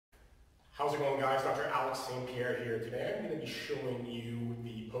How's it going, guys? Dr. Alex St. Pierre here. Today I'm going to be showing you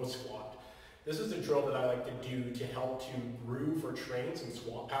the post squat. This is a drill that I like to do to help to groove or train some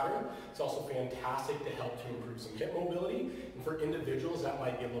squat pattern. It's also fantastic to help to improve some hip mobility. And for individuals that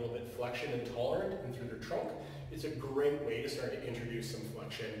might be a little bit flexion intolerant and through their trunk, it's a great way to start to introduce some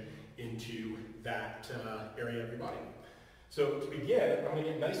flexion into that area of your body. So to begin, I'm going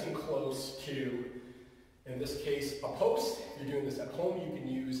to get nice and close to, in this case, a post. If you're doing this at home, you can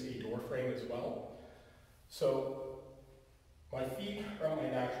use a door frame as well. So my feet are on my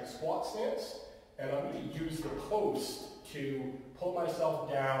natural squat stance, and I'm going to use the post to pull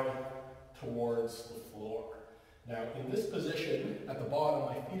myself down towards the floor. Now, in this position, at the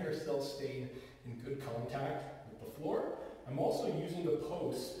bottom, my feet are still staying in good contact with the floor. I'm also using the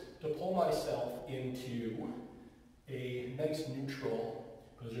post to pull myself into a nice neutral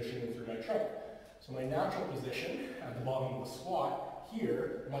position through my trunk. So my natural position at the bottom of the squat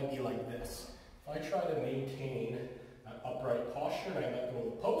here might be like this. If I try to maintain an upright posture and I let go of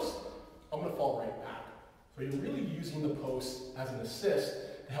the post, I'm going to fall right back. So you're really using the post as an assist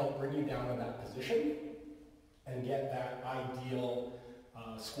to help bring you down in that position and get that ideal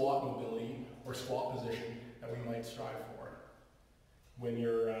squat mobility or squat position that we might strive for when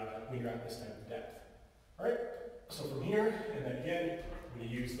you're at this type of depth. All right, so from here, and then again, I'm going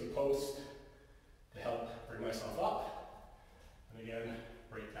to use the post to help bring myself up, and again,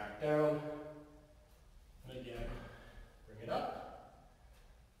 right back down, and again, bring it up,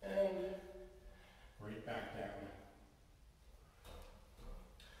 and right back down.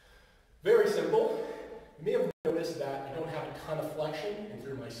 Very simple. You may have noticed that I don't have a ton of flexion in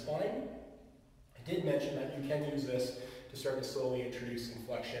through my spine. I did mention that you can use this to start to slowly introduce some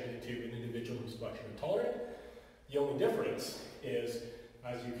flexion into an individual who's flexion intolerant. The only difference is,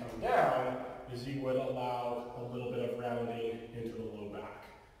 as you come down, is you would allow a little bit of rounding into the low back.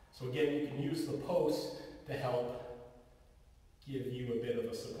 So again, you can use the post to help give you a bit of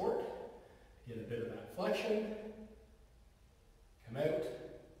a support, get a bit of that flexion, come out,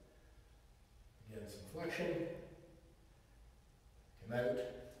 again some flexion, come out,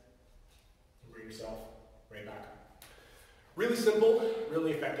 and bring yourself right back up. Really simple,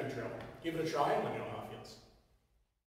 really effective drill. Give it a try and let me know how